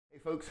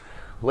Folks,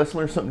 let's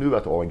learn something new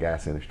about the oil and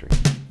gas industry.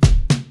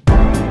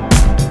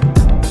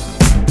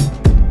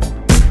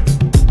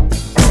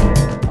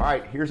 All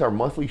right, here's our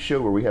monthly show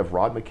where we have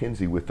Rhod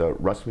Mackenzie with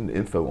Rustman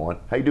Info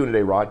on. How you doing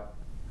today, Rhod?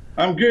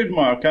 I'm good,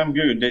 Mark. I'm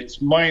good.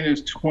 It's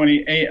minus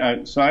 28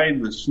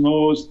 outside. The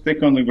snow's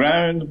thick on the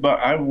ground, but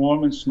I'm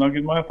warm and snug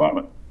in my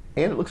apartment.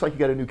 And it looks like you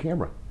got a new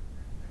camera.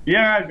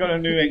 Yeah, I've got a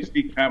new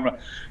HD camera.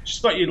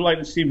 Just thought you'd like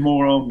to see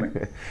more of me.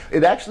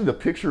 The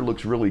picture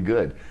looks really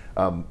good.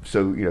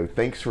 So,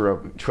 thanks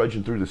for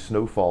trudging through the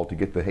snowfall to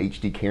get the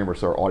HD camera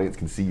so our audience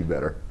can see you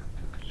better.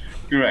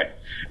 Correct.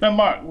 Now,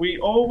 Mark, we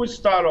always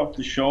start off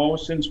the show,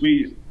 since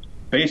we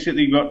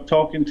basically got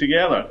talking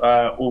together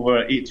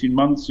over 18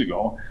 months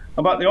ago,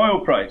 about the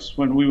oil price.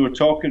 When we were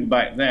talking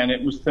back then,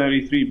 it was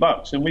 33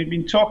 bucks, and we've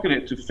been talking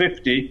it to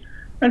 50,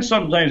 and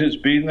sometimes it's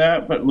been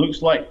there, but it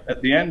looks like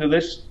at the end of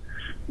this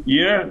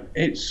year,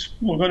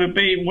 we're going to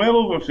be well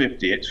over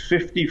 50. It's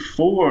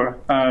 54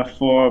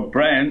 for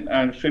Brent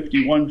and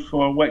 51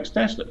 for West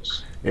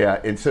Texas. Yeah,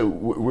 and so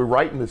we're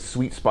right in the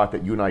sweet spot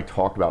that you and I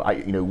talked about.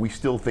 We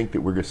still think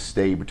that we're going to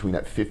stay between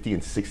that $50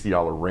 and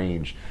 $60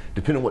 range,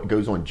 depending on what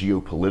goes on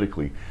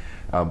geopolitically.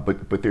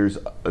 But there's,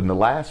 in the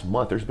last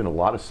month, there's been a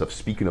lot of stuff,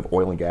 speaking of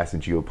oil and gas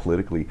and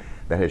geopolitically,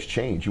 that has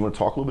changed. You want to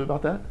talk a little bit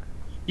about that?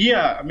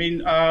 Yeah, I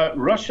mean,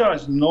 Russia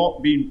has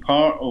not been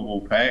part of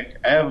OPEC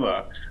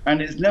ever,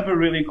 and it's never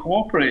really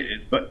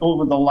cooperated. But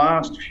over the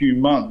last few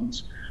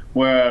months,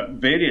 where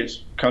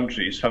various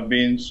countries have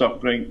been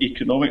suffering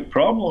economic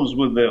problems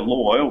with the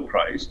low oil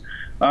price,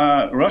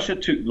 Russia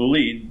took the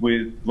lead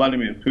with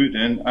Vladimir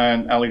Putin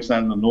and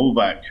Alexander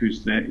Novak,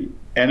 who's the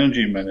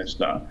energy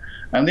minister,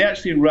 and they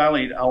actually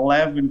rallied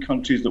 11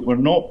 countries that were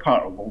not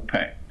part of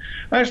OPEC.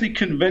 Actually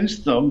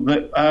convinced them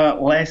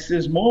that less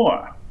is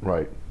more.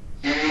 Right.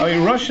 I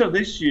mean, Russia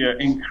this year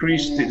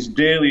increased its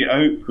daily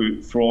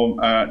output from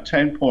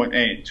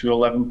 10.8 to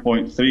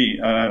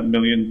 11.3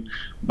 million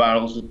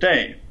barrels a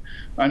day.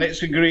 And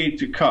it's agreed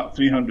to cut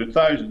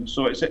 300,000.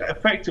 So it's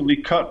effectively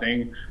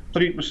cutting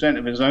 3%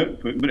 of its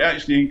output, but it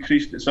actually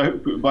increased its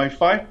output by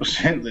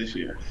 5% this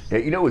year.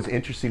 Yeah, what's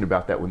interesting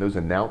about that, when those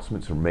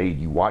announcements are made,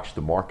 you watch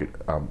the market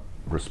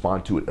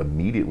respond to it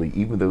immediately,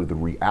 even though the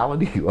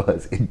reality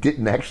was it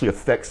didn't actually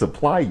affect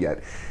supply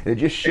yet. And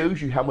it just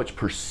shows you how much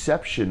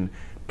perception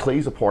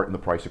plays a part in the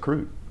price of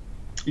crude.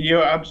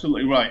 You're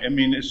absolutely right. I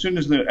mean, as soon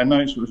as the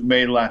announcement was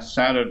made last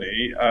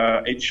Saturday,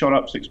 it shot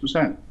up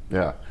 6%.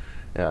 Yeah.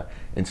 Yeah,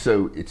 and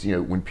so it's,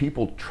 when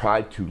people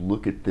try to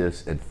look at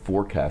this and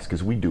forecast,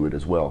 because we do it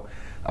as well,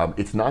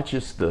 it's not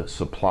just the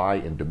supply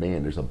and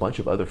demand. There's a bunch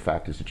of other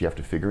factors that you have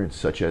to figure in,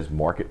 such as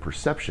market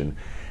perception,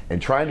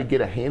 and trying to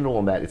get a handle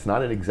on that. It's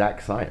not an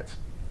exact science.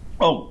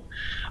 Oh,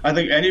 I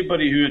think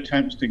anybody who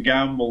attempts to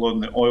gamble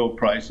on the oil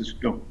price is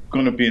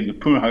going to be in the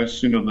poorhouse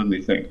sooner than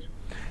they think.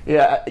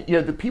 Yeah,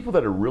 the people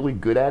that are really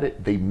good at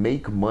it, they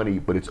make money,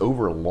 but it's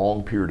over a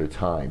long period of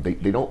time. They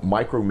don't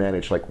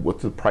micromanage like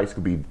what the price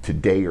could be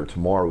today or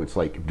tomorrow. It's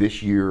like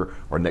this year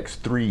or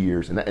next 3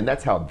 years, and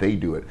that's how they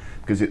do it,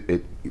 because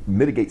it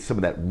mitigates some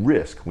of that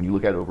risk when you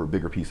look at it over a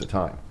bigger piece of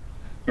time.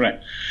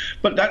 Right,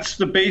 but that's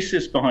the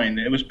basis behind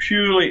it. It was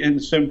purely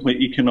and simply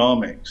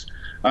economics.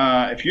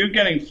 If you're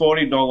getting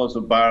 $40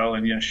 a barrel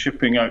and you're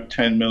shipping out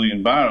 10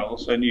 million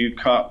barrels and you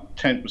cut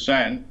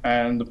 10%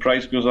 and the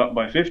price goes up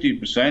by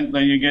 50%,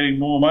 then you're getting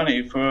more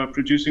money for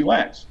producing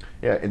less.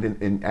 Yeah,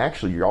 and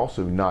actually you're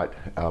also not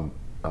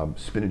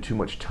spending too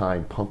much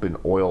time pumping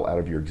oil out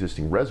of your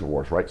existing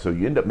reservoirs, right? So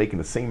you end up making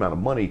the same amount of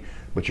money,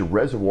 but your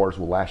reservoirs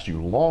will last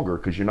you longer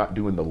because you're not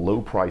doing the low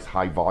price,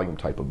 high volume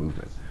type of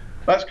movement.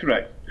 That's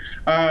correct.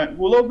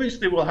 Well,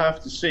 obviously we'll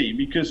have to see,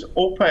 because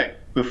OPEC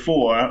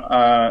before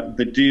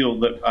the deal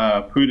that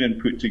Putin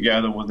put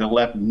together with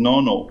 11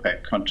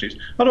 non-OPEC countries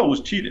had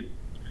always cheated.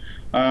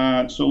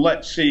 So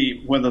let's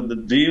see whether the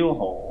deal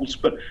holds.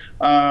 But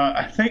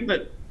I think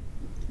that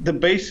the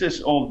basis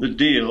of the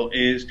deal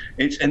is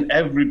it's in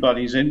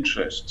everybody's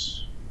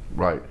interests.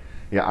 Right.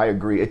 Yeah, I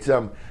agree. It's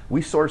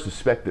we sort of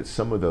suspect that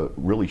some of the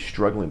really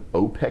struggling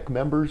OPEC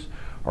members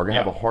are going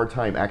to have a hard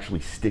time actually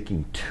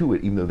sticking to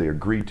it, even though they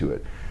agreed to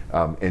it.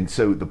 And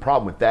so the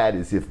problem with that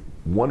is if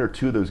one or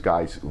two of those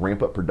guys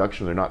ramp up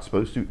production they're not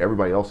supposed to,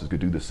 everybody else is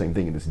going to do the same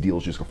thing, and this deal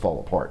is just going to fall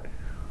apart.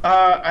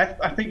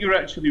 I think you're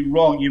actually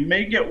wrong. You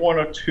may get one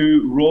or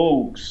two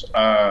rogues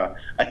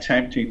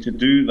attempting to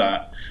do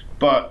that,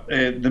 but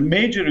the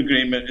major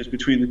agreement is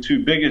between the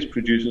two biggest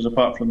producers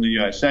apart from the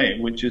USA,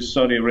 which is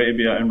Saudi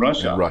Arabia and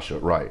Russia. And Russia,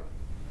 right.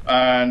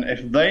 And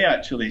if they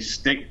actually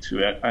stick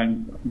to it,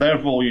 and their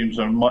volumes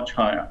are much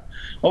higher.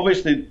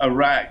 Obviously,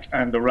 Iraq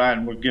and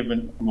Iran were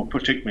given, well,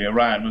 particularly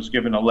Iran, was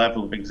given a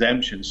level of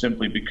exemption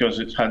simply because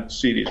it's had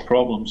serious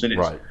problems and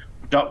its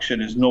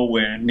production is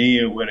nowhere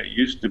near where it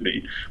used to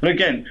be. But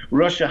again,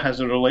 Russia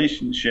has a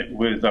relationship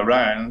with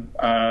Iran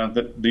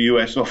that the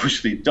US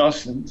obviously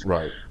doesn't.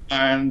 Right.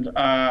 And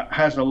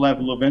has a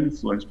level of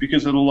influence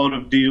because there are a lot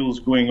of deals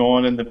going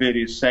on in the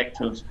various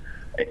sectors,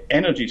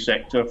 energy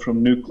sector,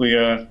 from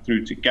nuclear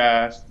through to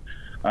gas,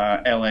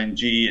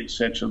 LNG,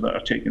 etc., that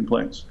are taking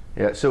place.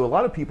 Yeah, so a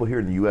lot of people here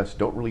in the U.S.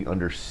 don't really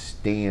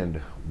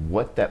understand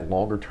what that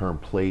longer term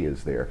play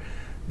is there.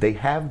 They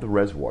have the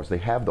reservoirs, they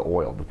have the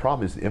oil. The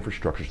problem is the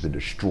infrastructure's been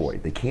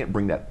destroyed. They can't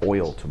bring that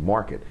oil to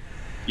market.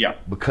 Yeah.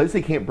 Because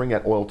they can't bring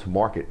that oil to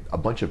market, a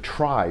bunch of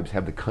tribes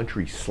have the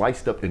country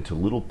sliced up into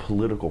little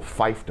political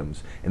fiefdoms,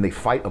 and they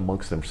fight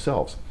amongst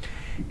themselves.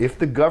 If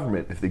the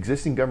government, if the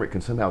existing government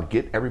can somehow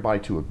get everybody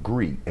to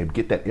agree and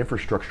get that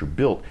infrastructure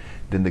built,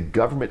 then the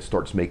government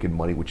starts making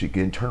money, which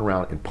again turn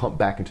around and pump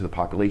back into the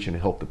population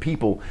and help the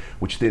people,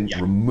 which then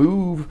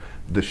remove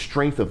the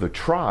strength of the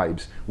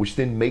tribes, which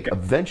then make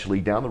eventually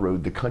down the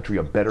road the country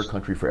a better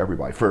country for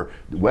everybody, for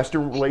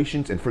Western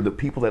relations and for the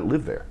people that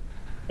live there.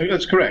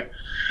 That's correct.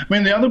 I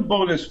mean, the other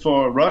bonus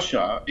for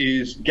Russia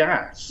is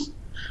gas.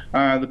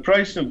 The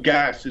price of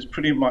gas is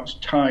pretty much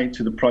tied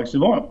to the price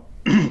of oil.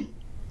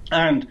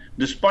 And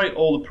despite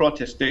all the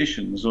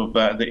protestations of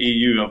the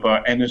EU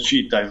about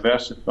energy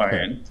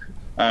diversifying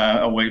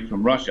away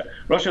from Russia,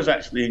 Russia's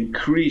actually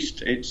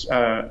increased its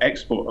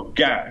export of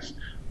gas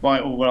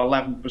by over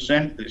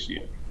 11% this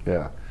year.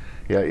 Yeah.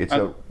 Yeah, it's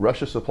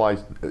Russia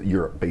supplies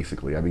Europe,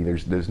 basically. I mean,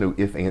 there's no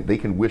if and. They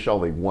can wish all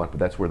they want, but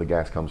that's where the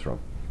gas comes from.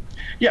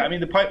 Yeah, I mean,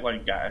 the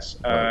pipeline gas,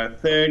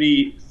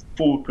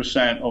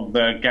 34% of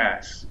their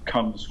gas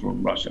comes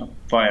from Russia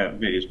via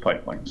various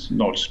pipelines,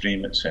 Nord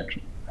Stream,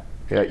 etc.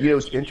 Yeah, you know,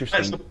 it's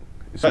interesting.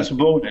 That's a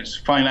bonus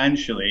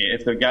financially.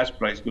 If the gas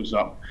price goes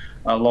up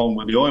along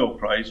with the oil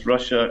price,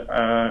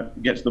 Russia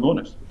gets the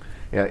bonus.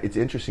 Yeah, it's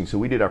interesting. So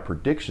we did our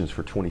predictions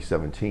for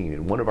 2017,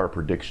 and one of our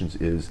predictions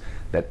is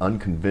that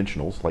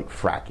unconventionals like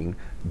fracking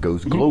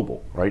goes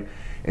global, right?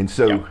 And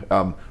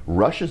so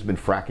Russia's been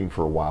fracking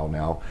for a while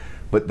now.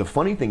 But the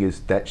funny thing is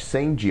that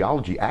same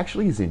geology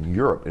actually is in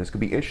Europe, and it's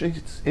going to be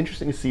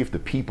interesting to see if the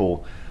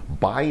people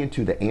buy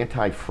into the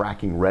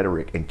anti-fracking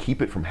rhetoric and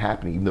keep it from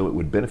happening, even though it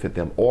would benefit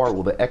them, or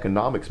will the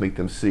economics make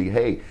them see,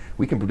 hey,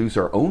 we can produce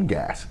our own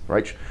gas,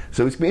 right?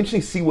 So it's going to be interesting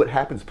to see what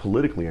happens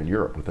politically in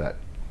Europe with that.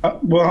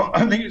 Well,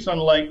 I think it's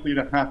unlikely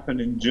to happen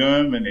in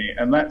Germany,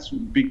 and that's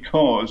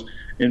because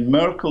in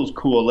Merkel's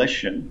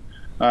coalition,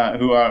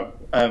 who are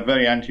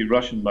very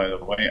anti-Russian, by the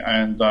way,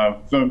 and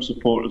firm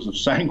supporters of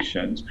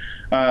sanctions,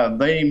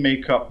 they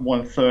make up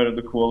 1/3 of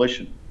the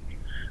coalition.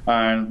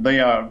 And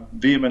they are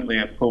vehemently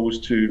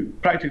opposed to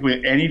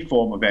practically any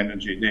form of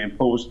energy. They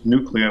oppose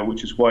nuclear,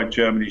 which is why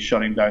Germany's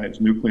shutting down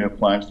its nuclear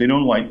plants. They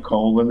don't like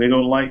coal and they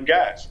don't like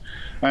gas.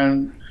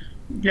 And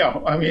yeah,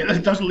 I mean,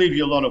 it doesn't leave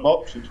you a lot of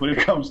options when it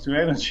comes to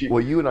energy.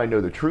 Well, you and I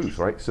know the truth,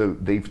 right? So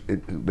they've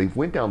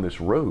went down this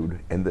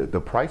road, and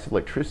the price of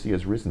electricity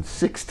has risen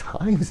 6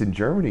 times in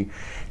Germany,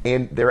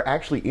 and they're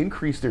actually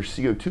increased their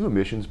CO2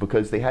 emissions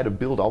because they had to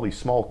build all these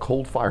small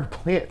coal-fired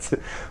plants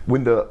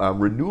when the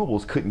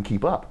renewables couldn't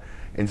keep up.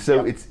 And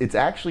so it's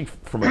actually,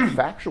 from a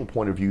factual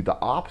point of view, the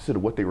opposite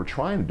of what they were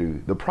trying to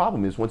do. The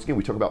problem is, once again,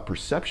 we talk about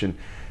perception.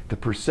 The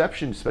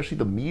perception, especially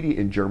the media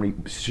in Germany,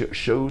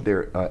 showed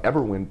their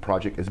Everwind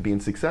project as being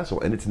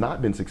successful, and it's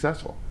not been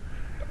successful.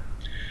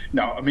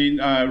 No, I mean,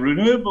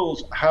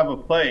 renewables have a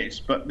place,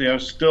 but they are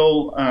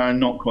still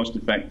not cost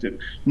effective,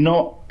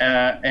 not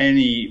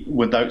any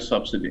without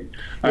subsidy.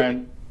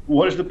 And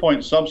what is the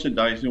point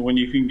subsidizing when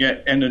you can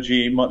get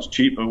energy much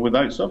cheaper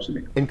without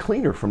subsidy? And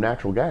cleaner from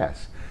natural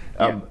gas.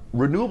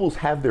 Renewables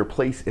have their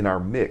place in our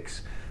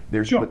mix.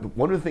 But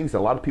one of the things that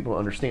a lot of people don't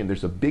understand,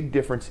 there's a big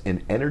difference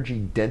in energy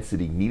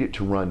density needed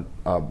to run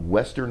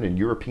Western and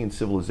European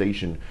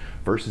civilization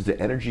versus the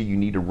energy you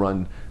need to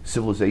run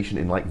civilization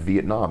in like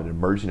Vietnam, an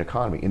emerging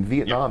economy. In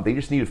Vietnam, they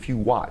just need a few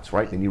watts,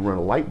 right? They need to run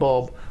a light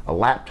bulb, a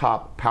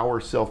laptop, power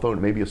cell phone,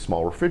 and maybe a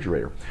small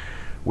refrigerator.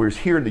 Whereas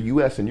here in the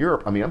US and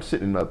Europe, I mean, I'm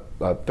sitting in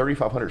a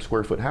 3,500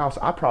 square foot house.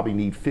 I probably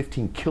need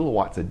 15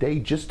 kilowatts a day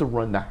just to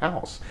run the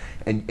house.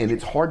 And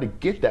it's hard to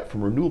get that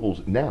from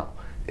renewables now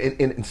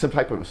in some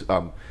type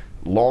of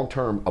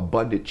long-term,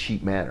 abundant,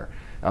 cheap manner.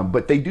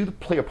 But they do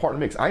play a part in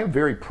the mix. I am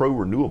very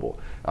pro-renewable.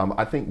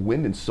 I think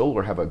wind and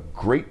solar have a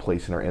great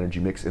place in our energy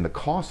mix, and the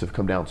costs have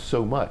come down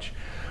so much.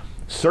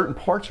 Certain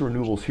parts of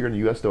renewables here in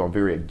the US, though, I'm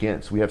very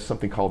against. We have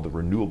something called the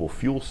Renewable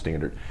Fuel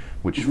Standard,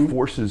 which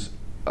forces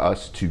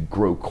us to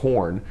grow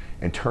corn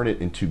and turn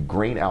it into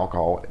grain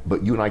alcohol,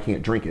 but you and I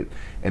can't drink it,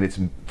 and it's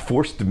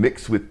forced to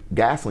mix with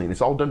gasoline. It's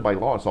all done by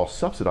law. It's all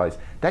subsidized.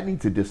 That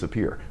needs to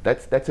disappear.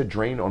 That's a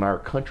drain on our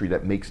country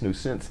that makes no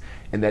sense.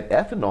 And that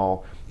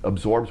ethanol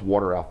absorbs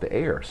water out the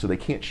air, so they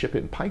can't ship it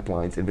in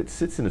pipelines, and if it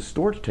sits in a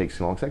storage tank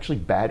so long, it's actually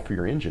bad for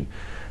your engine.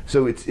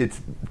 So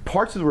it's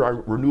parts of our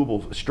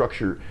renewable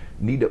structure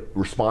need to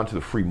respond to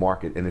the free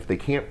market, and if they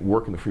can't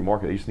work in the free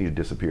market, they just need to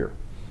disappear.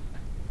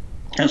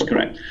 That's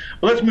correct.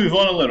 Well, let's move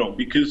on a little,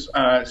 because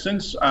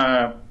since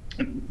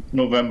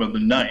November the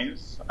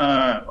 9th,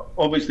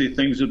 obviously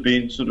things have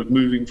been sort of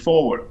moving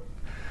forward,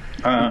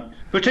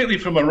 particularly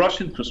from a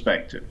Russian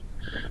perspective.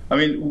 I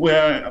mean,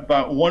 where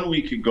about 1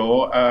 week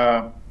ago,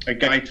 a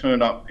guy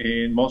turned up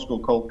in Moscow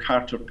called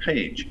Carter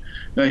Page.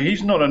 Now,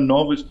 he's not a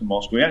novice to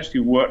Moscow. He actually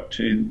worked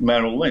in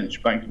Merrill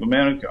Lynch, Bank of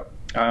America,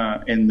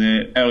 in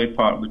the early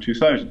part of the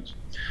 2000s.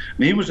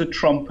 And he was a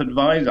Trump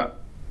advisor.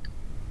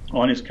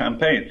 on his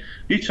campaign.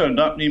 He turned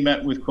up and he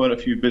met with quite a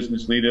few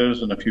business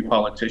leaders and a few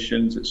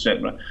politicians,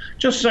 etc.,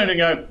 just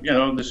sounding out,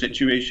 the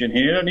situation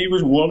here, and he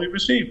was warmly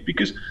received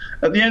because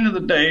at the end of the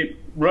day,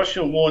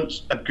 Russia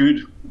wants a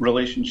good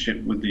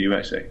relationship with the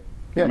USA.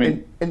 Yeah,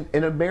 and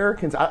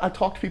Americans, I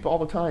talk to people all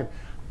the time.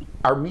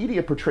 Our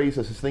media portrays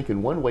us as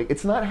thinking one way.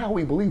 It's not how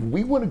we believe.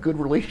 We want a good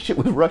relationship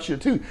with Russia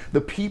too.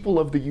 The people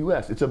of the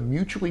U.S. It's a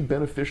mutually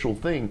beneficial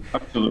thing.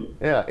 Absolutely.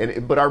 Yeah,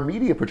 but our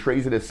media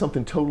portrays it as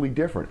something totally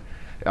different.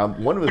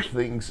 One of the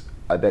things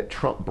that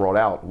Trump brought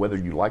out, whether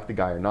you like the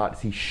guy or not,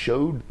 is he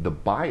showed the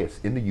bias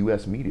in the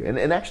U.S. media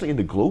and actually in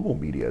the global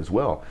media as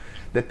well,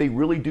 that they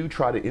really do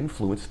try to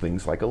influence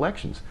things like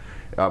elections.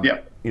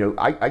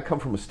 I come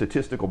from a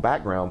statistical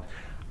background.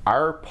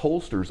 Our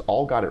pollsters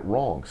all got it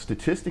wrong.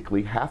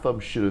 Statistically, half of them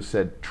should have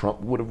said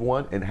Trump would have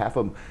won, and half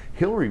of them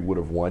Hillary would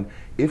have won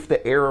if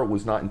the error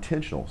was not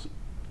intentional.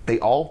 They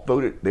all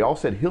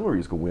said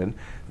Hillary is going to win,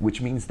 which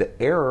means the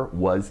error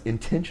was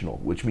intentional,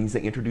 which means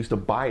they introduced a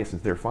bias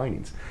into their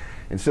findings.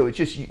 And so it's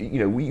just,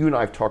 you and I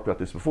have talked about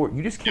this before.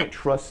 You just can't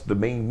trust the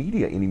main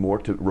media anymore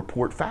to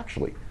report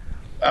factually.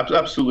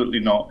 Absolutely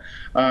not.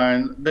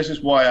 And this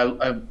is why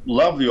I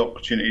love the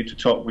opportunity to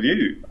talk with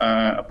you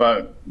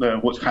about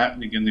what's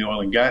happening in the oil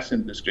and gas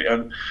industry,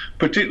 and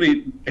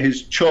particularly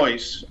his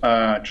choice,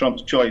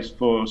 Trump's choice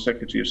for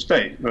Secretary of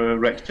State,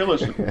 Rex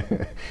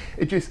Tillerson.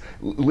 It just,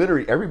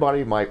 literally,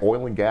 everybody in my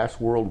oil and gas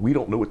world, we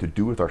don't know what to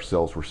do with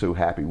ourselves. We're so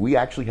happy. We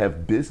actually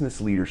have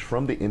business leaders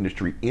from the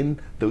industry in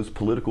those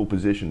political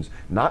positions,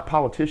 not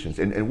politicians.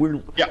 And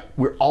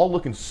we're all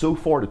looking so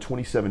far to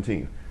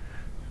 2017.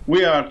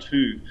 We are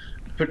too.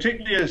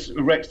 Particularly as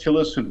Rex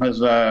Tillerson has,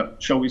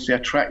 shall we say, a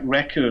track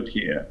record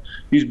here.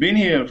 He's been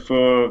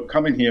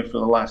coming here for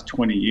the last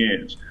 20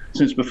 years,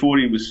 since before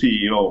he was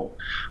CEO.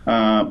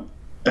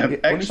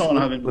 Exxon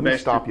have invested. Let me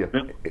stop you.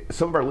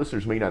 Some of our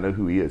listeners may not know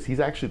who he is.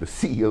 He's actually the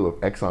CEO of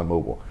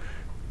ExxonMobil.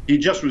 He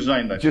just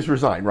resigned. Just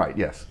resigned, right?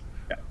 Yes.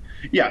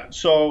 Yeah,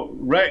 so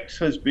Rex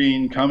has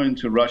been coming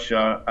to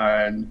Russia,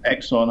 and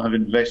Exxon have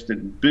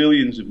invested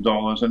billions of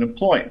dollars and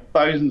employed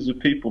thousands of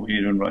people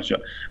here in Russia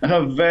and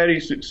have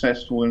very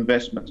successful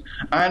investments.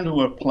 And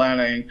we're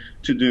planning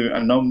to do a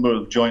number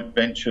of joint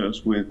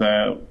ventures with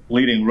a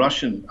leading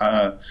Russian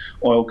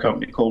oil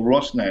company called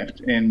Rosneft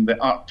in the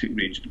Arctic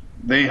region.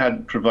 They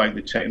had provided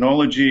the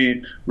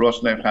technology,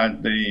 Rosneft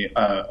had the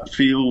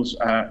fields,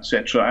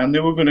 etc., and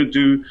they were going to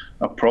do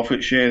a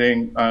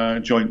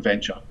profit-sharing joint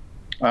venture.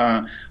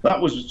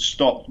 That was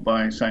stopped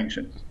by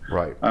sanctions.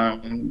 Right.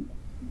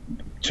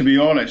 To be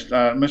honest,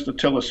 Mr.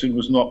 Tillerson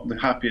was not the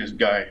happiest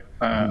guy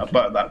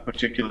about that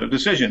particular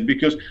decision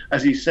because,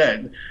 as he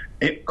said,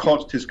 it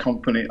cost his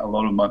company a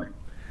lot of money.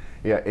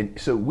 Yeah, and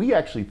so we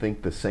actually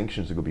think the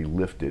sanctions are going to be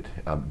lifted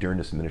during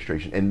this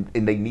administration,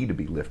 and they need to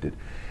be lifted.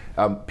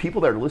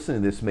 People that are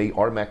listening to this may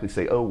automatically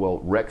say, oh, well,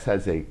 Rex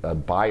has a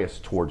bias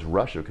towards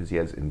Russia because he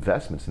has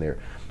investments in there.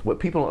 What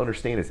people don't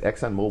understand is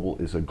ExxonMobil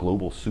is a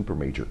global super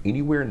major.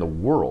 Anywhere in the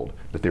world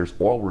that there's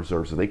oil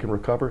reserves that they can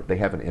recover, they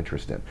have an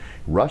interest in.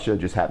 Russia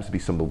just happens to be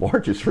some of the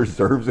largest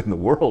reserves in the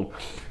world,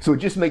 so it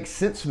just makes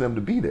sense for them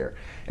to be there.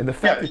 And the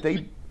fact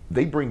that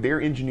they bring their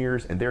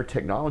engineers and their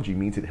technology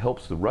means it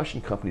helps the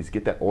Russian companies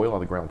get that oil on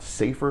the ground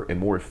safer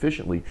and more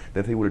efficiently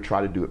than they would have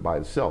tried to do it by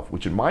itself,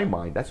 which in my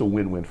mind, that's a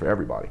win-win for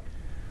everybody.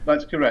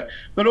 That's correct.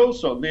 But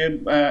also,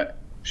 the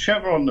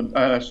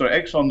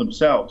Exxon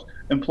themselves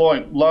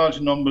employ large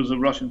numbers of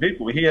Russian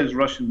people. He has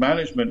Russian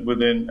management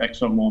within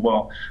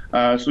ExxonMobil.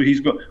 So he's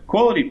got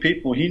quality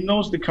people. He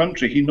knows the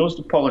country. He knows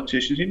the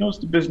politicians. He knows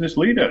the business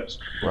leaders.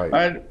 Right.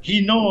 And he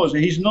knows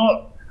he's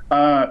not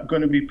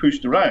going to be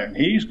pushed around.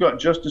 He's got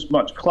just as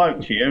much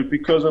clout here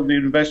because of the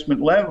investment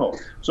level.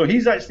 So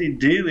he's actually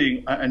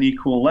dealing at an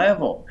equal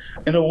level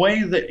in a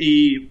way that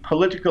a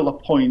political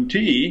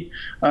appointee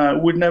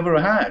would never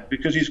have had,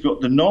 because he's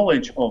got the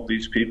knowledge of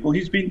these people.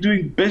 He's been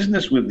doing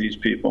business with these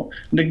people,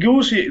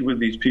 negotiated with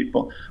these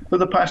people for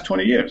the past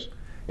 20 years.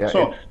 Yeah,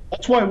 so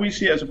that's why we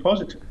see it as a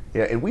positive.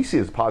 Yeah, and we see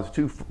it as positive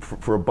too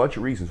for a bunch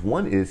of reasons.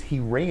 One is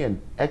he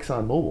ran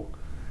ExxonMobil.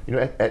 You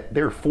know,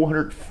 they're a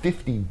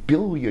 $450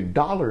 billion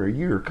a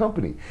year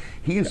company.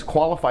 He is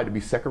qualified to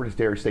be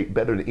Secretary of State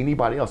better than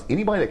anybody else.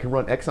 Anybody that can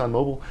run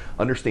ExxonMobil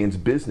understands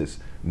business,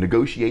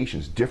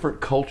 negotiations,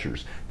 different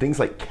cultures, things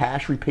like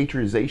cash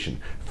repatriation,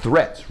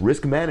 threats,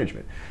 risk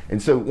management.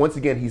 And so once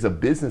again, he's a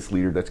business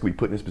leader that's going to be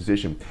put in this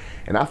position.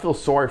 And I feel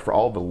sorry for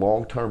all the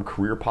long-term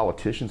career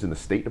politicians in the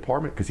State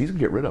Department, because he's going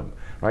to get rid of them,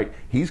 right?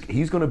 He's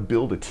going to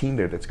build a team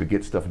there that's going to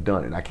get stuff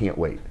done, and I can't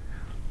wait.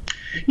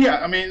 Yeah,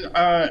 I mean,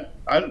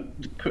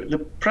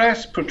 the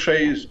press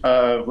portrays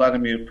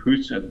Vladimir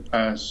Putin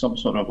as some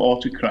sort of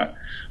autocrat,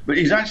 but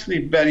he's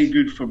actually very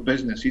good for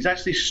business. He's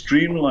actually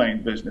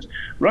streamlined business.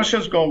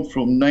 Russia's gone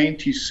from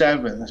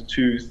 97th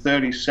to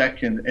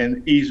 32nd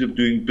in ease of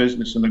doing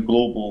business in the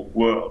global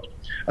world.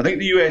 I think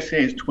the USA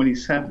is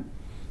 27th.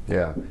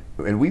 Yeah,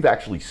 and we've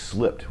actually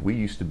slipped. We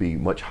used to be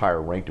much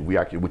higher ranked,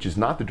 and which is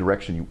not the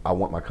direction I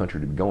want my country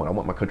to be going. I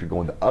want my country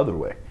going the other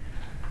way.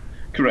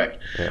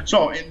 Correct. Yeah.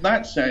 So in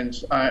that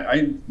sense,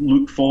 I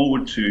look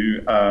forward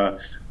to,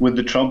 with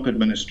the Trump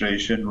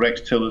administration,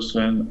 Rex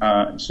Tillerson,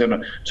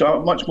 etc., to a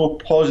much more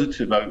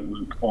positive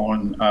outlook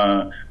on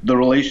the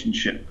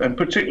relationship, and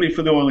particularly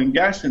for the oil and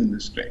gas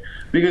industry,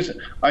 because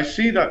I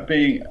see that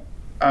being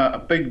a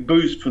big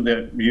boost for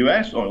the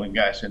U.S. oil and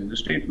gas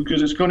industry,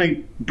 because it's going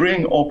to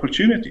bring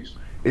opportunities.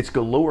 It's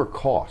going to lower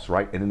costs,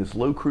 right? And in this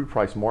low crude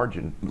price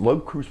market,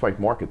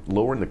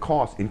 lowering the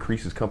cost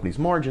increases companies'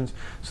 margins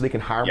so they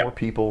can hire more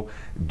people,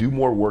 do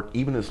more work,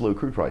 even at this low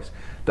crude price.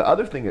 The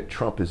other thing that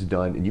Trump has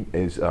done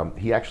is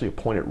he actually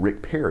appointed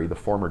Rick Perry, the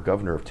former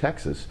governor of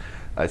Texas,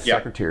 as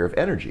Secretary of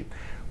Energy.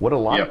 What a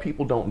lot of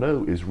people don't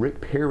know is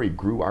Rick Perry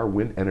grew our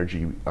wind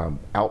energy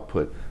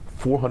output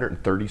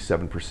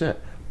 437%.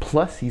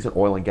 Plus, he's an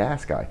oil and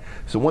gas guy.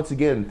 So once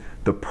again,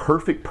 the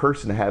perfect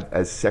person to have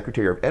as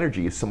Secretary of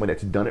Energy is someone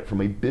that's done it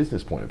from a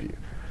business point of view.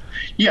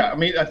 Yeah, I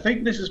mean, I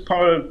think this is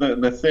part of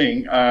the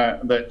thing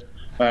that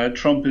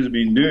Trump has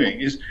been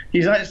doing, is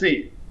he's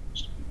actually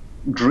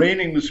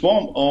draining the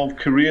swamp of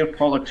career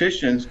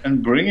politicians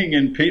and bringing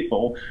in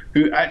people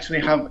who actually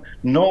have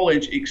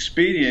knowledge,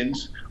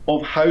 experience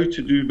of how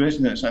to do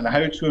business and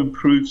how to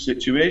improve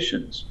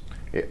situations.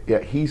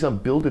 Yeah, he's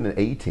building an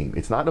A-team.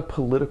 It's not a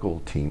political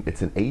team.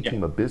 It's an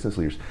A-team of business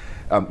leaders.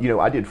 You know,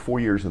 I did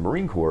 4 years in the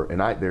Marine Corps, and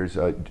there's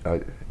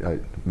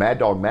Mad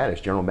Dog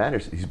Mattis, General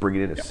Mattis. He's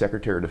bringing in as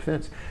Secretary of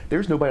Defense.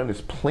 There's nobody on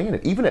this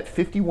planet, even at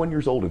 51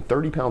 years old and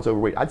 30 pounds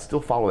overweight, I'd still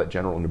follow that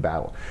general into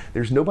battle.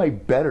 There's nobody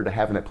better to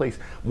have in that place.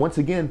 Once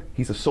again,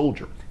 he's a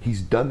soldier.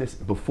 He's done this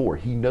before.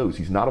 He knows.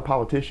 He's not a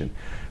politician.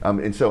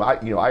 And so I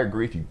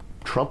agree with you.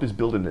 Trump is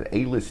building an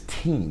A-list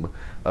team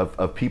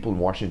of people in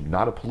Washington,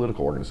 not a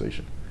political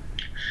organization.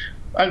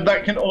 And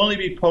that can only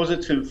be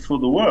positive for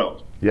the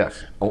world.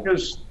 Yes.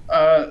 Because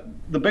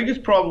the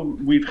biggest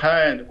problem we've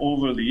had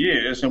over the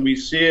years, and we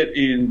see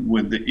it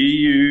with the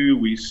EU,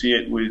 we see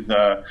it with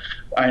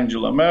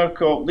Angela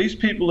Merkel, these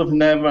people have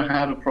never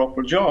had a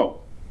proper job.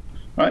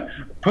 Right?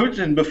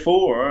 Putin,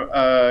 before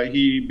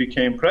he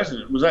became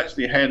president, was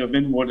actually head of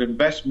inward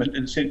investment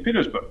in St.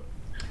 Petersburg.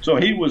 So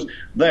he was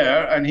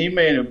there, and he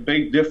made a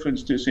big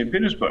difference to St.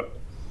 Petersburg.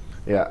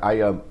 Yeah,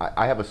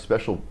 I have a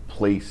special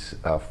place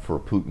for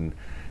Putin.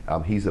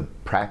 He's a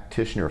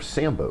practitioner of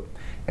Sambo,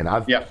 and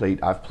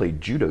I've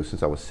played judo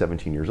since I was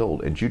 17 years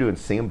old, and judo and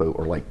Sambo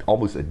are like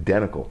almost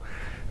identical.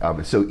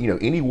 So you know,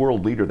 any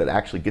world leader that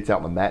actually gets out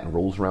on the mat and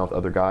rolls around with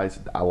other guys,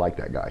 I like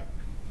that guy.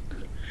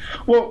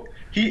 Well,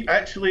 he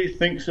actually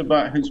thinks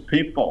about his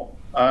people.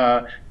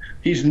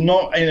 He's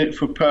not in it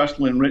for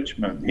personal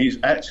enrichment. He's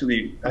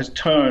actually has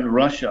turned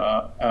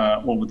Russia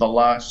over the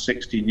last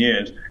 16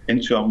 years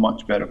into a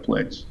much better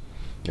place.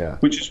 Yeah.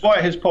 Which is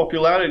why his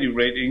popularity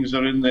ratings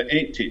are in the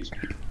 80s.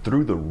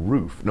 Through the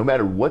roof, no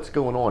matter what's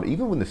going on.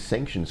 Even when the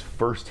sanctions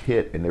first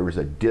hit and there was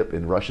a dip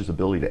in Russia's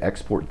ability to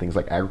export things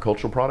like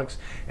agricultural products,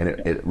 and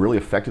it really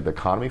affected the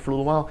economy for a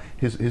little while,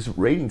 his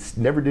ratings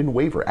never didn't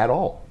waver at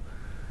all.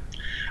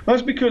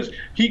 That's because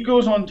he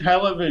goes on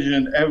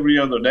television every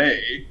other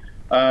day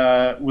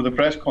with a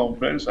press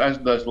conference, as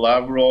does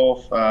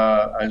Lavrov,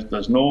 as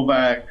does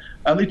Novak,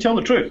 and they tell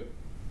the truth.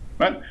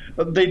 Right?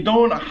 They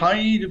don't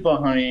hide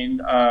behind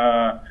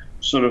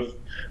sort of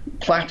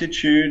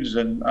platitudes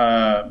and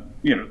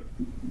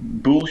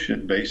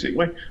bullshit.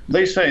 Basically,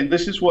 they say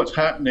this is what's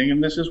happening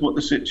and this is what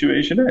the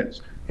situation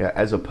is. Yeah,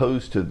 as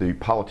opposed to the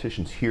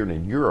politicians here and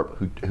in Europe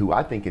who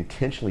I think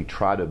intentionally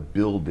try to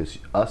build this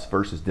us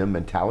versus them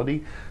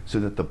mentality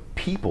so that the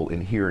people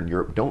in here in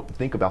Europe don't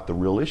think about the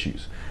real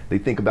issues. They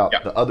think about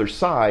the other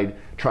side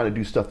trying to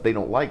do stuff they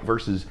don't like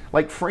versus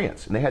like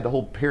France. And they had the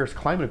whole Paris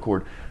Climate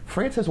Accord.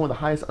 France has one of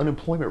the highest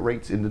unemployment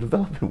rates in the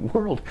developing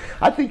world.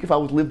 I think if I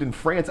lived in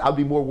France, I'd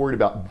be more worried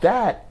about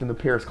that than the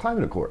Paris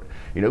Climate Accord.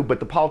 You know, but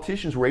the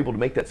politicians were able to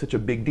make that such a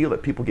big deal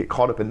that people get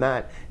caught up in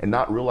that and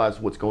not realize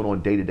what's going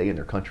on day to day in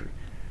their country.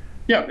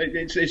 Yeah,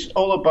 it's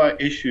all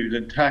about issues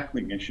and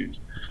tackling issues.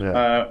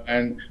 Yeah.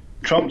 And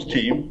Trump's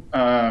team,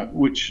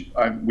 which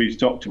we've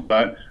talked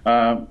about,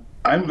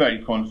 I'm very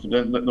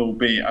confident that there will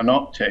be an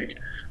uptake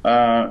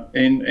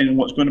in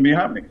what's going to be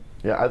happening.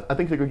 Yeah, I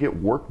think they're going to get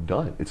work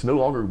done. It's no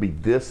longer going to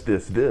be this.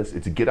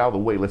 It's get out of the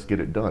way, let's get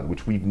it done,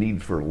 which we've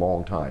needed for a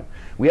long time.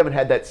 We haven't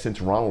had that since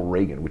Ronald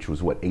Reagan, which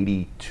was, what,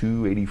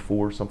 82,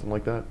 84, something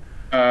like that?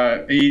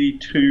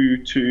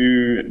 82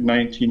 to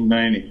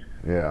 1990.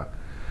 Yeah.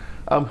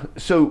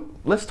 So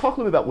let's talk a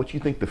little bit about what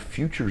you think the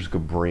future's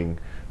going to bring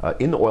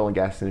in the oil and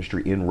gas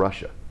industry in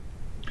Russia.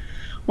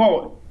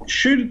 Well,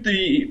 should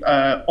the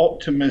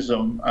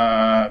optimism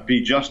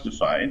be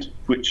justified,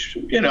 which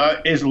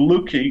is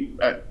looking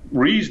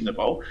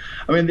reasonable?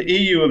 I mean, the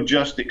EU have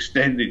just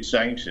extended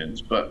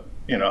sanctions, but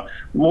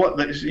what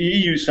the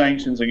EU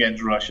sanctions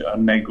against Russia are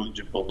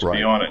negligible, to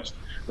be honest.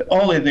 The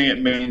only thing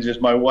it means is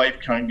my wife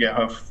can't get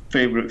her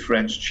favorite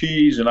French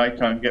cheese, and I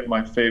can't get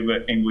my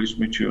favorite English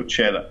mature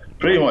cheddar.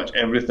 Pretty much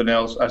everything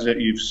else, as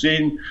you've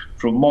seen,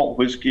 from malt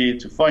whiskey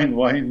to fine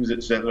wines,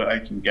 etc., I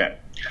can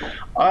get.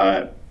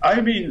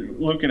 I've been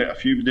looking at a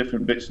few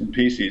different bits and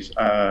pieces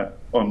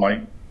on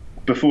my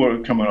before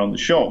coming on the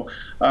show.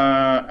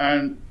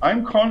 And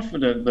I'm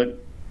confident that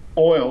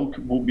oil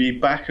will be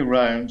back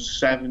around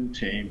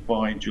 70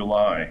 by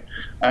July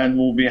and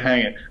will be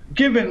hanging,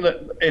 given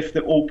that if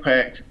the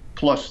OPEC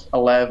plus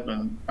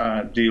 11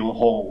 deal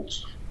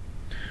holds.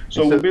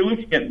 So we'll be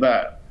looking at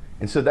that.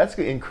 And so that's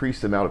going to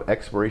increase the amount of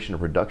exploration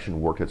and production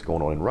work that's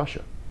going on in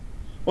Russia.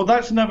 Well,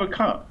 that's never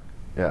come.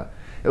 Yeah.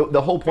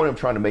 The whole point I'm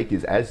trying to make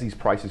is as these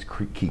prices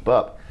keep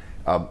up,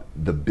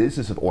 the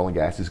business of oil and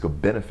gas is going to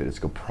benefit. It's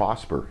going to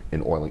prosper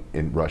in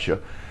Russia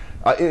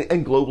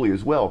and globally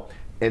as well.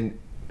 And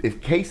in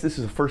case this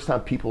is the first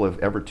time people have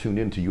ever tuned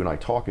in to you and I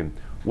talking,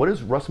 what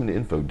does Russman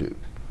Info do?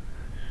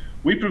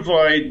 We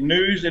provide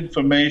news,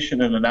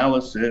 information, and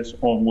analysis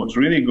on what's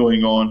really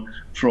going on,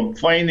 from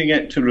finding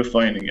it to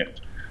refining it.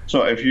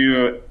 So if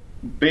you're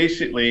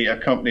basically a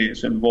company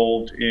that's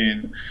involved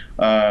in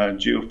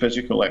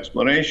geophysical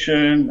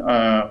exploration,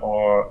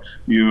 or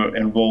you're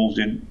involved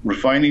in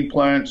refining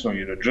plants, or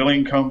you're a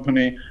drilling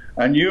company,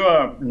 and you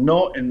are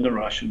not in the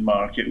Russian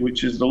market,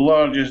 which is the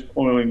largest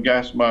oil and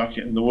gas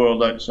market in the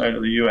world outside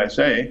of the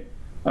USA,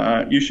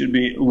 you should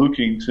be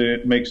looking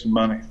to make some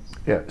money.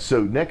 Yeah,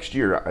 so next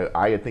year,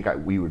 I think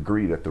we would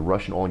agree that the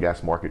Russian oil and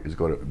gas market is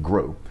going to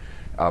grow.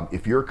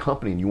 If you're a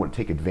company and you want to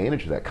take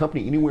advantage of that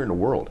company anywhere in the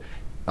world,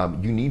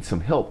 you need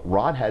some help.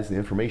 Rhod has the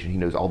information. He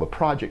knows all the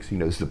projects. He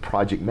knows the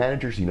project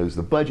managers. He knows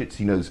the budgets.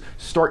 He knows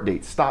start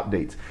dates, stop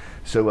dates.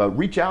 So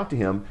reach out to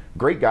him.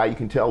 Great guy. You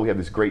can tell we have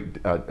this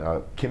great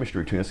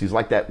chemistry between us. He's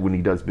like that when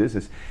he does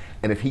business.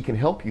 And if he can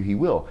help you, he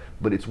will.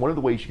 But it's one of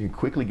the ways you can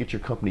quickly get your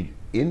company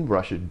in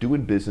Russia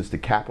doing business to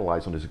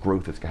capitalize on this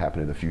growth that's going to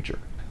happen in the future.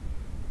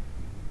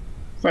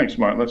 Thanks,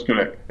 Mark. That's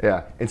correct.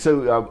 Yeah. And so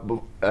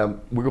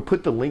we're going to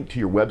put the link to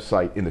your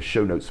website in the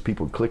show notes so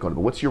people can click on it.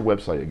 But what's your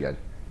website again?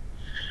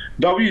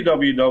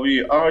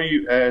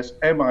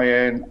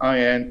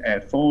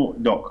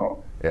 www.rusminfo.com.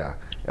 Yeah.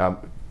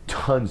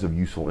 Tons of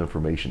useful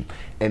information.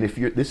 And if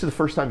this is the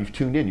first time you've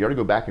tuned in, you ought to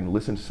go back and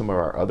listen to some of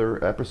our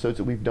other episodes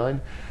that we've done,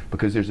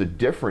 because there's a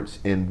difference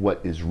in what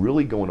is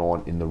really going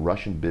on in the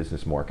Russian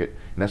business market,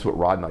 and that's what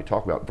Rhod and I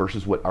talk about,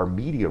 versus what our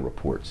media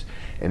reports.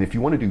 And if you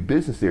want to do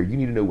business there, you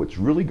need to know what's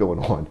really going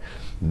on,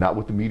 not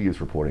what the media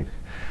is reporting.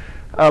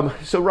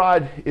 So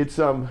Rhod, it's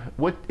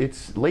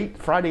late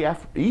Friday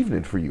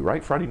evening for you,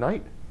 right? Friday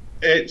night?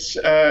 It's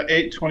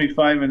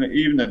 8:25 in the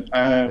evening,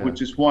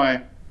 which is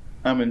why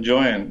I'm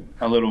enjoying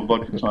a little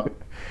vodka time.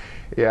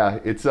 Yeah,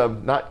 it's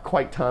not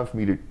quite time for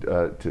me to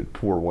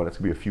pour one. It's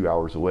gonna be a few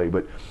hours away.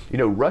 But you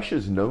know,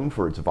 Russia's known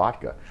for its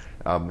vodka,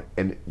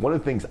 and one of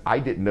the things I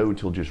didn't know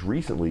until just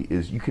recently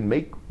is you can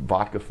make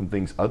vodka from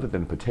things other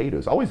than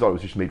potatoes. I always thought it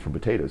was just made from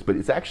potatoes, but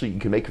it's actually, you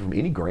can make it from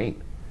any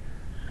grain.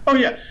 Oh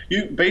yeah,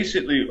 you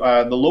basically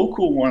the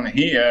local one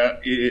here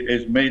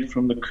is made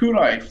from the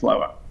kurai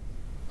flour.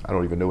 I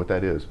don't even know what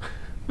that is.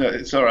 No,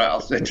 it's all right.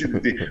 I'll send you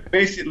the.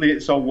 Basically,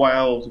 it's a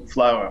wild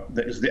flower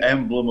that is the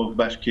emblem of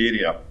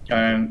Bashkiria,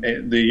 and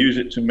they use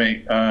it to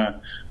make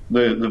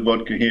the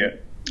vodka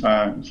here.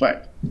 In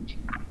fact,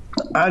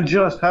 I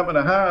just happen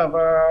to have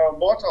a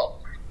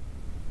bottle.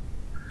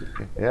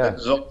 Yeah.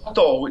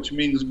 Zolto, which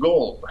means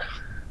gold.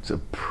 It's a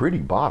pretty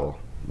bottle.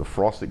 The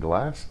frosted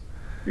glass.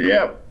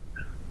 Yeah,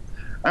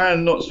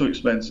 and not so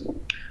expensive,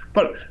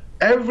 but.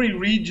 Every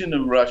region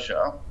of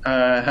Russia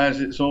has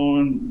its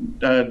own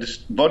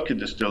vodka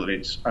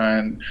distilleries,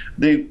 and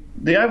the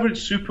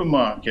average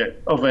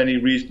supermarket of any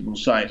reasonable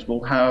size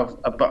will have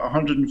about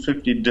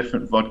 150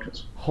 different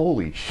vodkas.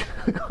 Holy shit,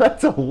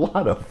 that's a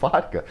lot of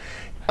vodka.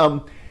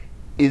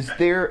 Is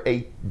there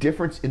a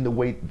difference in the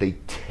way they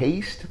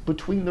taste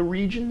between the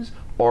regions,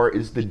 or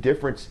is the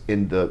difference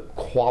in the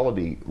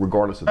quality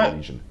regardless of the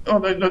region? Oh,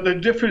 the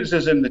difference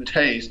is in the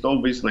taste,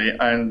 obviously,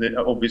 and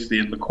obviously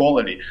in the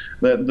quality.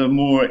 The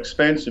more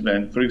expensive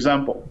end, for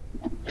example,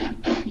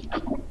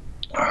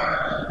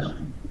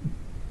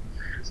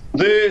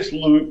 this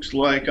looks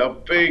like a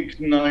big,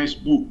 nice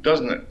book,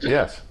 doesn't it?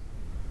 Yes.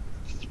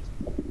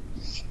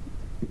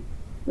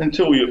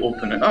 Until you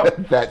open it up.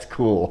 That's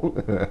cool.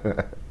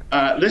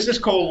 This is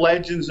called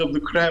Legends of the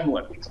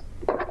Kremlin.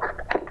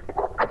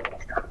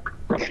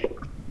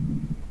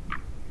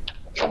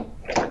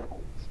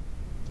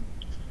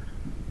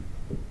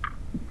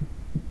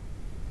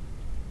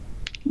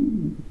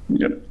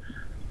 Yep.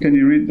 Can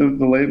you read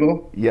the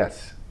label?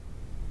 Yes.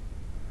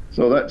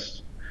 So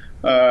that's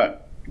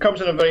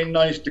comes in a very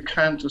nice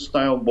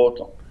decanter-style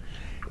bottle.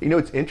 You know,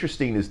 what's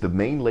interesting is the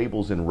main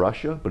label's in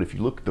Russia, but if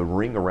you look at the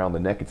ring around the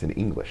neck, it's in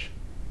English.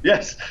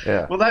 Yes.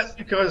 Yeah. Well, that's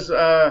because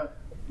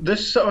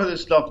some of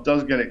this stuff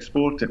does get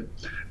exported.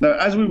 Now,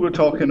 as we were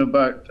talking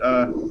about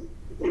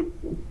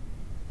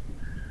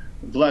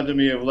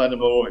Vladimir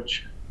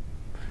Vladimirovich.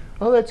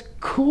 Oh, that's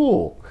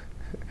cool.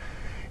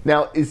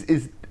 Now,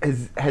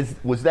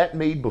 was that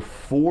made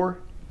before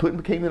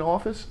Putin came in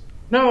office?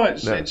 No,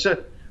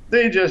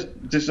 they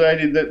just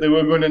decided that they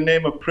were going to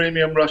name a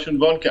premium Russian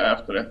vodka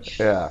after it.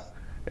 Yeah,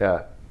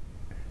 yeah.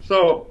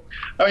 So,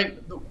 I mean,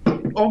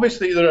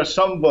 obviously there are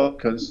some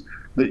vodkas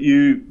that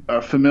you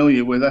are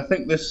familiar with. I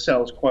think this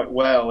sells quite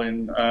well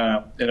in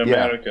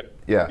America.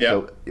 Yeah.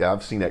 So, yeah,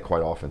 I've seen that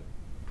quite often.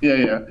 Yeah,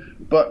 yeah.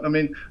 But I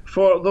mean,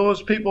 for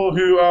those people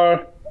who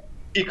are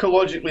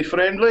ecologically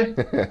friendly,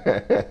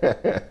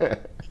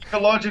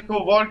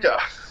 ecological vodka.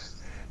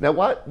 Now,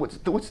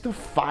 what's the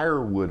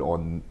firewood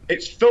on?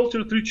 It's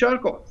filtered through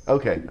charcoal.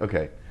 Okay,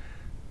 okay.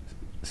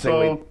 Same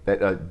way So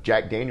that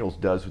Jack Daniels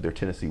does with their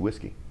Tennessee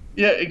whiskey.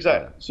 yeah,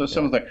 exactly. Yeah, So yeah.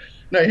 similar thing.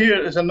 Now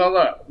here is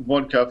another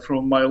vodka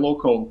from my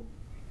local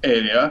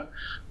area,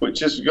 which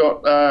has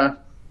got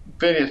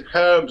various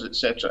herbs,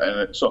 etc. in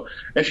it. So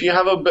if you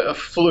have a bit of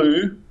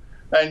flu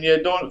and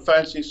you don't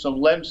fancy some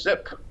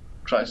lemsip,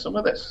 try some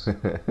of this.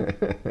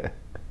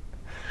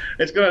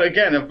 It's got,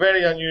 again, a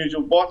very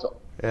unusual bottle.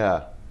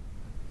 Yeah.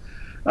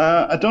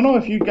 I don't know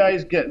if you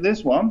guys get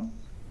this one,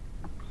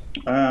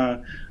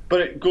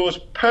 but it goes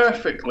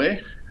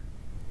perfectly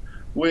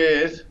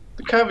with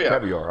the caviar.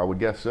 Caviar, I would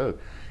guess so.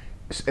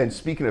 And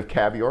speaking of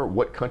caviar,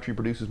 what country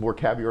produces more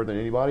caviar than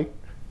anybody?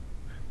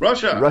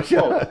 Russia.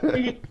 Russia.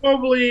 Oh,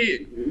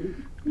 probably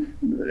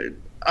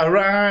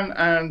Iran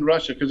and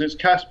Russia, because it's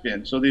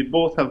Caspian, so they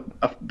both have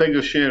a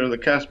bigger share of the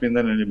Caspian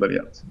than anybody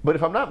else. But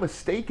if I'm not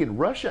mistaken,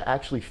 Russia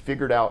actually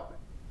figured out,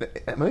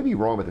 I may be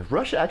wrong with this,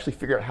 Russia actually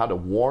figured out how to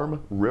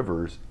warm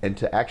rivers and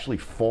to actually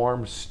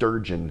farm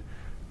sturgeon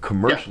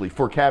commercially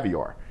for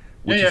caviar,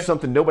 which is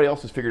something nobody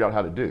else has figured out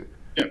how to do.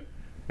 Yeah.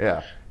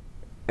 Yeah.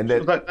 And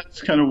So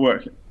that's kind of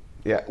working.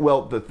 yeah,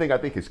 well, the thing I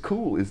think is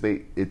cool is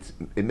it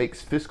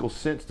makes fiscal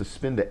sense to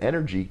spend the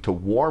energy to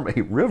warm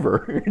a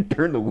river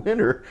during the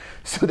winter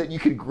so that you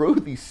can grow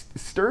these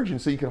sturgeon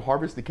so you can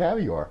harvest the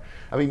caviar.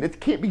 I mean,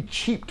 it can't be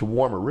cheap to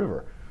warm a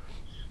river.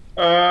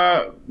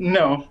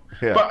 No,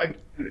 Yeah. but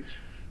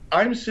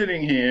I'm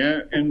sitting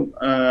here in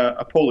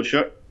a polo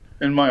shirt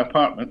in my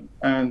apartment,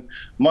 and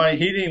my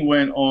heating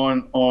went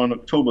on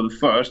October the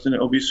 1st, and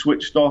it'll be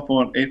switched off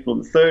on April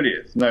the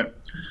 30th.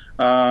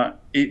 Now,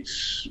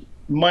 it's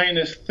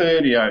minus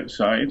 30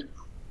 outside,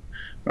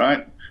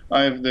 right?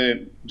 I have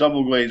the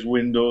double glazed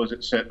windows,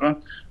 etc.,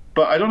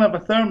 but I don't have a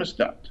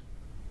thermostat.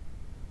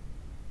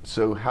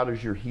 So how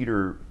does your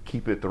heater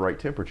keep it the right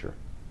temperature?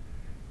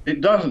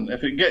 It doesn't.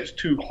 If it gets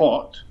too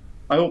hot,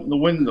 I open the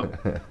window.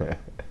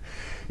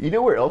 You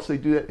know where else they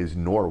do that is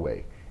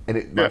Norway.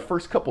 And my Yeah.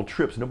 first couple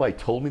trips, nobody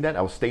told me that.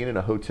 I was staying in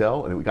a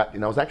hotel,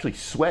 and I was actually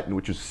sweating,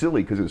 which was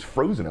silly because it was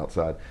frozen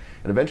outside.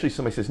 And eventually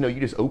somebody says, no, you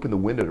just open the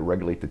window to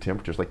regulate the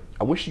temperature. It's like,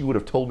 I wish you would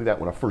have told me that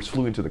when I first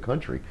flew into the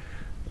country.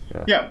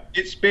 Yeah,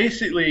 it's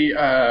basically,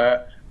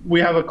 we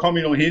have a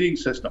communal heating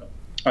system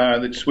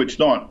that's switched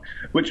on,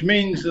 which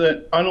means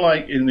that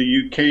unlike in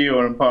the UK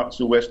or in parts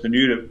of Western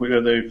Europe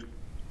where they've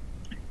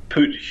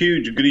put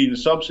huge green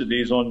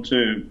subsidies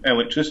onto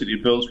electricity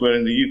bills, where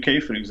in the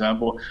UK, for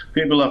example,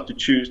 people have to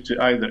choose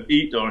to either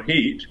eat or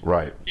heat.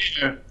 Right.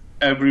 Here,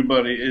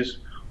 everybody is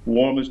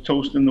warm as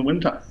toast in the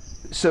winter.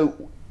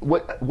 So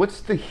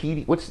what's the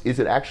heating? Is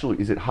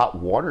it hot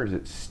water? Is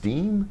it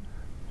steam?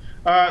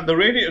 The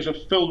radiators are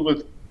filled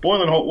with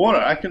boiling hot water.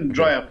 I can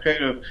dry a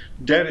pair of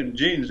denim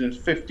jeans in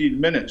 15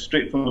 minutes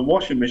straight from the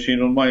washing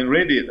machine on my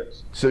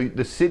radiators. So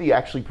the city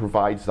actually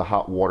provides the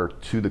hot water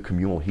to the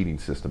communal heating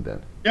system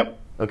then? Yep.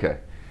 Okay.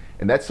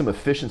 And that's some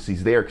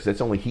efficiencies there because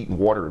that's only heat and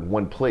water in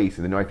one place,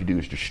 and then all you have to do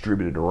is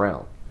distribute it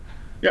around.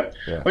 Yep.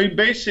 Yeah. I mean,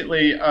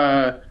 basically,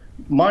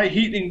 my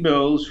heating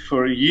bills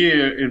for a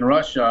year in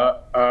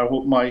Russia are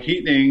what my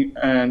heating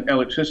and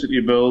electricity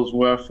bills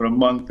were for a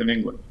month in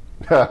England.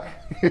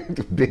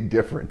 Big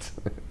difference.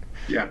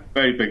 Yeah,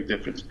 very big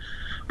difference.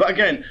 But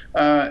again,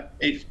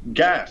 it's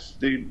gas.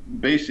 They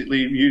basically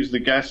use the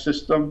gas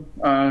system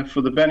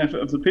for the benefit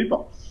of the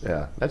people.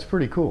 Yeah, that's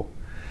pretty cool.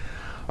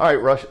 All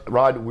right,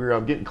 Rhod, we're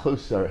getting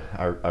close to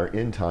our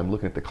end time,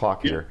 looking at the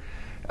clock here.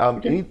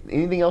 Okay.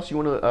 Anything else you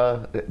want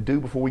to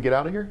do before we get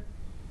out of here?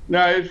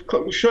 No,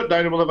 it's shut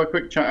down and we'll have a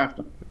quick chat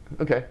after.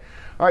 Okay.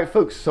 All right,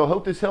 folks, so I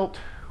hope this helped.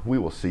 We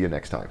will see you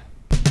next time.